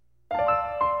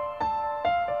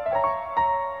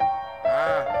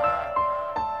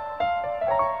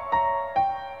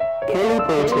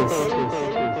I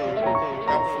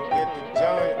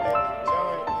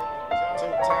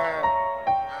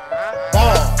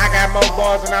got more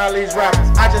bars than all these rappers.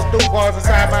 I just do bars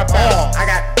inside my ball. I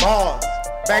got bars,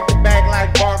 back to back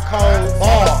like barcodes.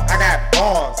 I got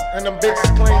bars, and them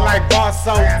bitches clean like bar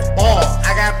soap.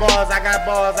 I got bars, I got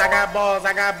bars, I got bars,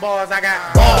 I got bars, I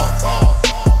got bars.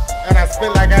 And I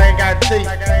spit like I ain't got teeth.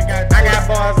 I got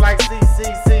bars like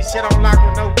CCC, shit on lock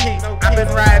with no key. I been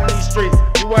riding these streets,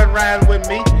 you wasn't riding with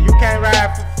me. You can't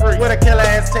ride for free. With a killer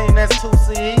ass team that's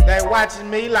 2CE. They watching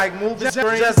me like movie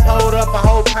screens. Just pulled up a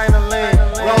whole pint of lean,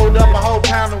 rolled up a whole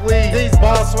pound of weed. These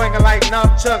balls swinging like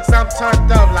nunchucks, I'm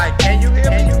turned up like, can you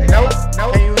hear me? Nope.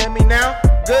 Can you hear me now?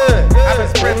 Good. I've been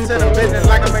sprinting to the business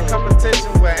like I'm in competition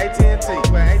with AT&T.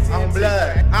 On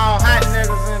blood. All hot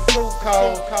niggas in too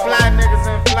cold. Fly niggas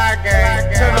in fly gang.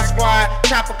 Turtle squad,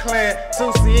 chopper clan,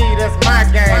 2CE, that's my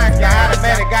gang. The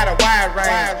automatic got a wide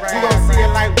range. You gon' see it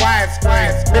like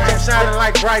widescreen. Bitch, I'm shining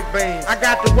like bright beams. I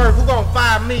got the work, who gon'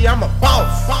 fire me? I'm a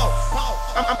boss.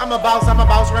 I'm a boss,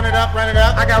 run it up.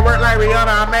 I got work like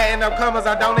Rihanna, I'm adding up commas.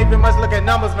 I don't even much look at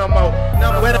numbers no more.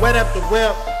 Wet up the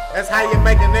whip. That's how you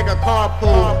make a nigga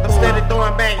carpool. I'm steady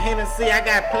throwing back Hennessy. I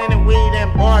got plenty weed and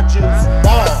bar juice.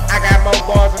 I got more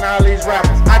bars than all these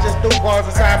rappers. I just do bars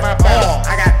inside my ball.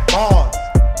 I got bars,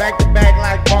 back to back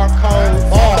like barcodes.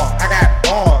 I got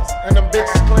bars, and them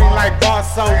bitches clean like bar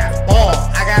soap.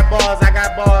 I got bars, I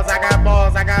got bars, I got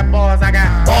bars, I got bars, I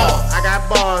got bars. I got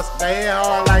bars, they hit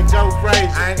hard like Joe Frazier.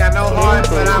 I ain't got no heart,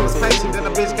 but I was patient. Then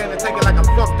the bitch came to take it like a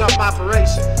fucked up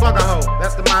operation. Fuck a hoe,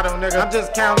 that's the motto, nigga. I'm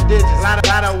just counting digits,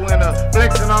 lotto winner.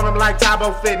 Flexing on them like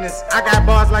Tabo Fitness. I got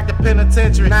bars like the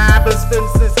penitentiary. Nah, I been spitting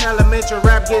since elementary.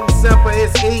 Rap getting simple,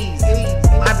 it's ease.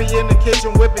 I be in the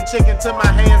kitchen whipping chicken till my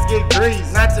hands get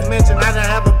greased. Not to mention I done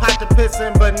have a pot to piss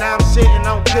in, but now I'm shitting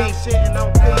on peace.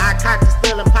 I cock the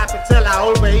still and pop it till I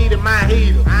overeat in my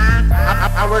heater.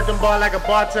 I work them ball like a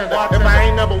bartender. If I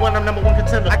ain't number one, I'm number one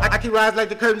contender. I keep rise like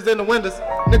the curtains in the windows.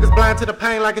 Niggas blind to the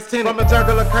pain like it's tennis. From a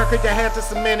juggler, Kirk, you had to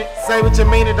cement it. Say what you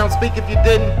mean and don't speak if you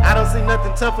didn't. I don't see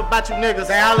nothing tough about you niggas.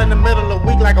 They all in the middle of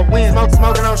week like a wind.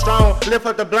 Smoking on strong. Lift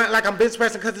up the blunt like I'm bitch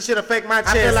pressing cause this shit affect my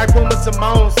chest. I feel like Puma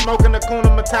Simone. Smoking the Kuna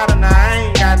Matata. Nah, I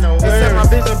ain't got no words. Except my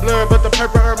vision blurred, but the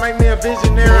purple herb make me a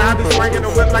visionary. I be swinging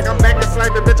the whip like I'm back to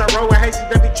flavor. Bitch, I roll with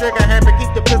Haitians that be trigger happy.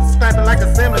 Keep the pistol snapping like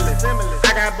a simile.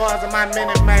 I got bars in my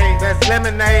Minute Maid. That's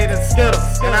lemonade and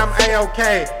Skittles. And I'm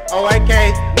A-OK.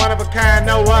 O-A-K. One of a kind,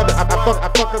 no other. I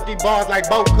fuck up these bars like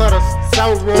bolt cutters.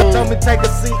 So rude. Told me take a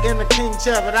seat in the king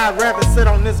chair, but I'd rather sit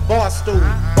on this bar stool.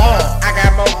 I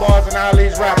got more bars than all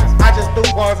these rappers. I just do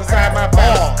bars inside my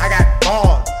ball. I got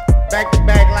bars, back to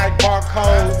back like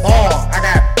barcodes. I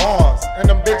got bars, and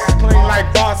them bitches